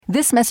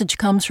This message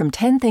comes from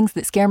 10 Things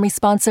That Scare Me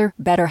sponsor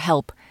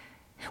BetterHelp.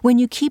 When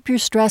you keep your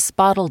stress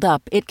bottled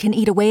up, it can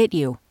eat away at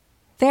you.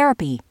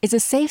 Therapy is a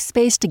safe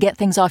space to get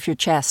things off your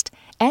chest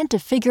and to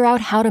figure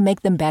out how to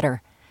make them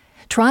better.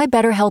 Try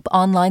BetterHelp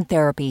Online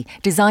Therapy,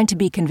 designed to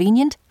be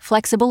convenient,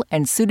 flexible,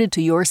 and suited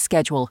to your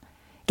schedule.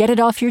 Get it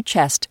off your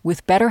chest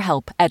with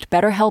BetterHelp at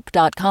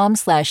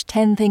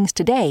betterhelp.com/10things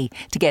today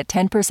to get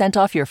 10%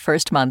 off your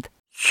first month.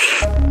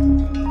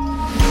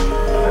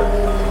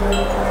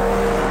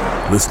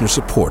 Listener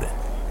supported.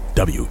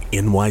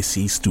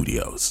 WNYC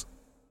Studios.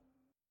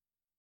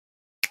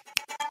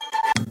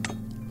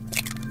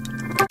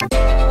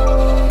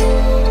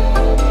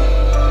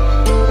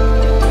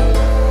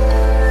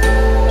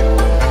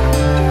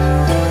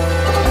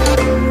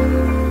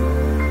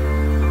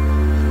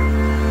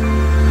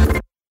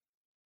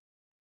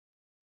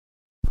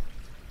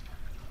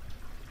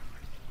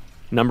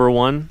 Number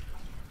 1,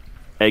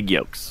 egg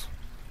yolks.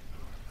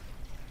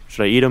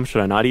 Should I eat them?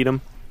 Should I not eat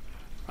them?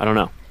 I don't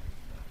know.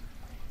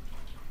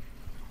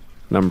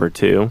 Number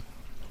 2,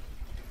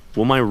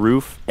 will my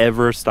roof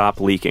ever stop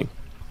leaking?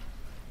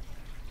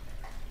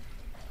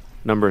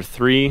 Number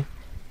 3,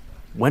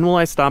 when will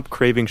I stop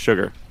craving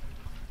sugar?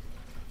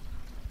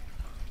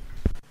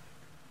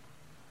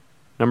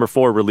 Number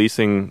 4,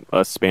 releasing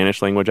a Spanish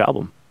language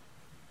album.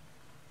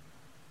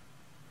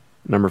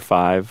 Number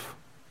 5,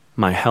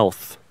 my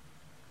health.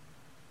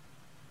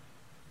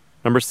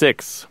 Number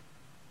 6,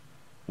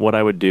 what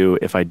I would do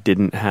if I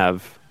didn't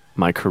have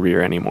my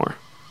career anymore.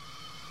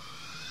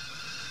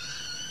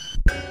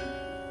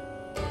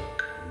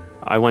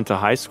 I went to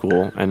high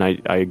school and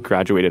I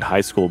graduated high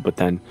school, but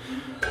then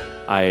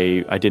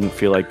I didn't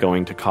feel like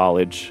going to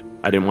college.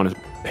 I didn't want to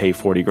pay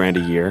 $40,000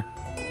 a year.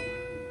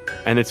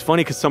 And it's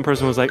funny because some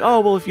person was like, oh,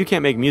 well, if you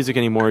can't make music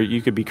anymore,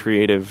 you could be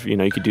creative. You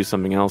know, you could do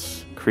something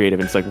else creative.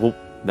 And it's like, well,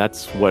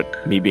 that's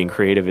what me being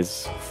creative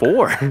is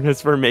for.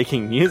 It's for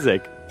making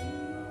music.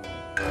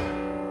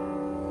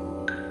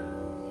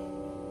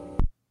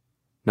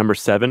 Number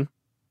 7,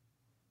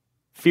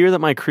 fear that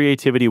my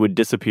creativity would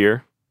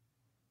disappear.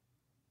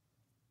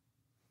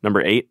 Number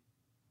 8,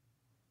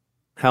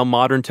 how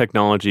modern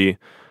technology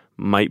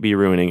might be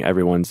ruining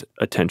everyone's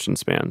attention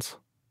spans.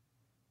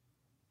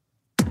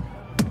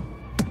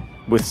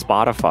 With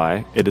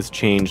Spotify, it has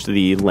changed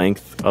the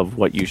length of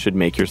what you should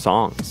make your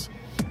songs.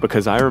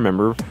 Because I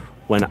remember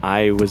when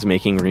I was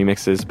making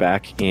remixes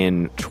back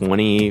in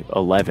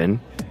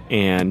 2011,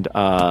 and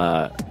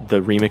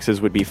the remixes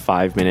would be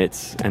 5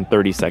 minutes and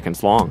 30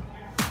 seconds long.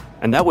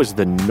 And that was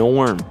the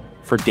norm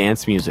for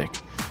dance music,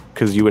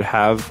 because you would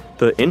have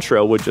the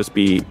intro would just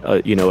be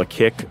a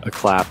kick, a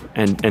clap,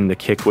 and the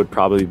kick would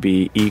probably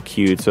be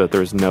EQ'd so that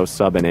there's no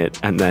sub in it.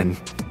 And then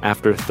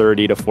after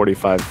 30 to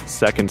 45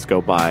 seconds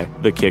go by,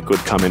 the kick would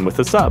come in with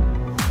a sub.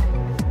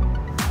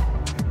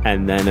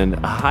 And then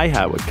a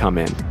hi-hat would come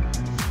in.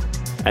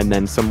 And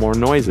then some more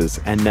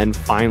noises. And then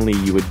finally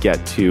you would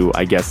get to,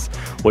 I guess,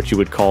 what you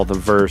would call the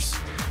verse,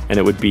 and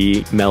it would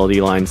be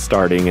melody line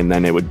starting, and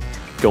then it would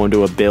go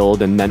into a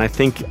build, and then I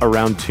think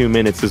around 2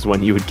 minutes is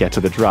when you would get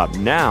to the drop.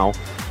 Now,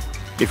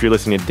 if you're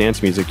listening to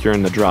dance music, you're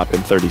in the drop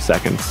in 30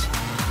 seconds.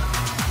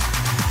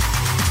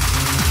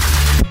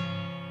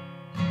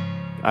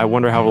 I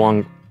wonder how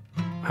long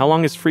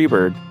is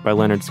Freebird by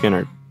Leonard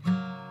Skinner?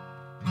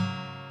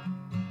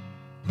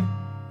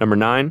 Number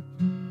 9,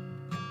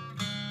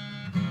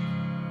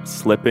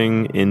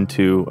 slipping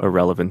into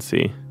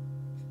irrelevancy.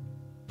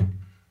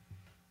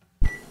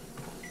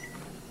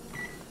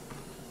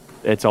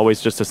 It's always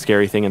just a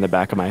scary thing in the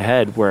back of my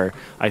head where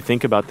I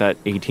think about that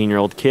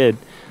 18-year-old kid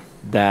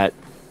that,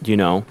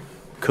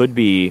 could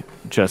be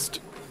just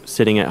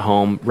sitting at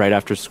home right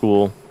after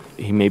school.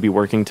 He may be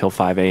working till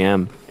 5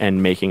 a.m.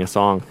 and making a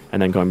song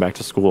and then going back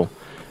to school.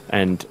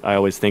 And I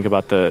always think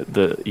about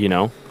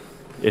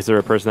is there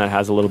a person that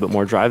has a little bit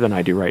more drive than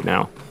I do right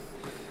now?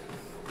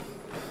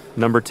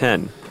 Number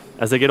 10,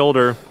 as I get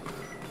older,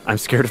 I'm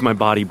scared of my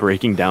body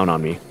breaking down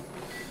on me.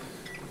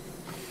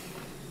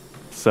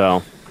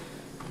 So,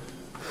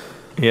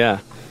 yeah.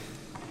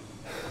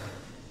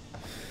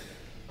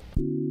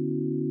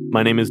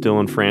 My name is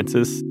Dillon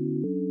Francis,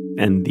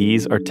 and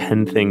these are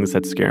 10 things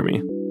that scare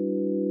me.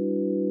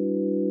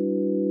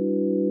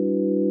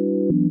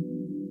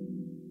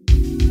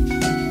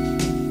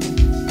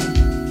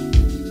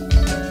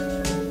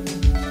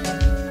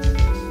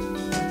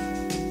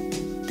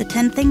 The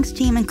 10 Things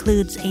team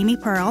includes Amy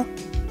Pearl,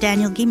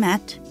 Daniel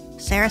Guillemette,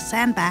 Sarah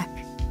Sandbach,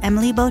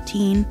 Emily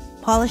Botine,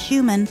 Paula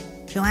Schumann,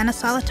 Joanna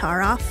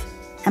Solitaroff,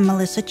 and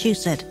Melissa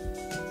Chusett.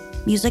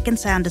 Music and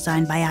sound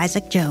design by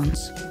Isaac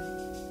Jones.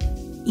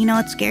 You know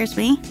what scares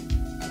me?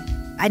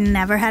 I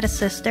never had a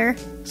sister,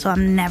 so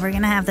I'm never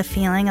gonna have the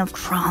feeling of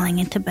crawling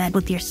into bed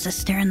with your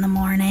sister in the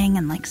morning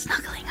and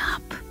snuggling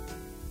up.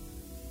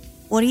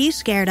 What are you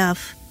scared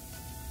of?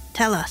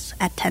 Tell us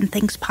at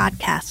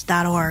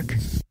 10thingspodcast.org.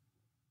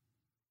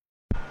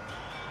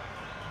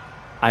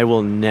 I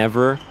will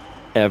never,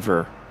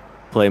 ever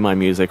play my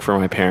music for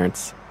my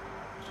parents.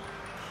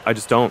 I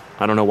just don't.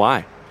 I don't know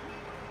why.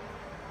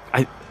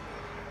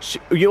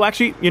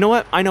 You know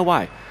what? I know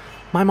why.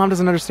 My mom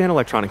doesn't understand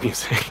electronic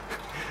music.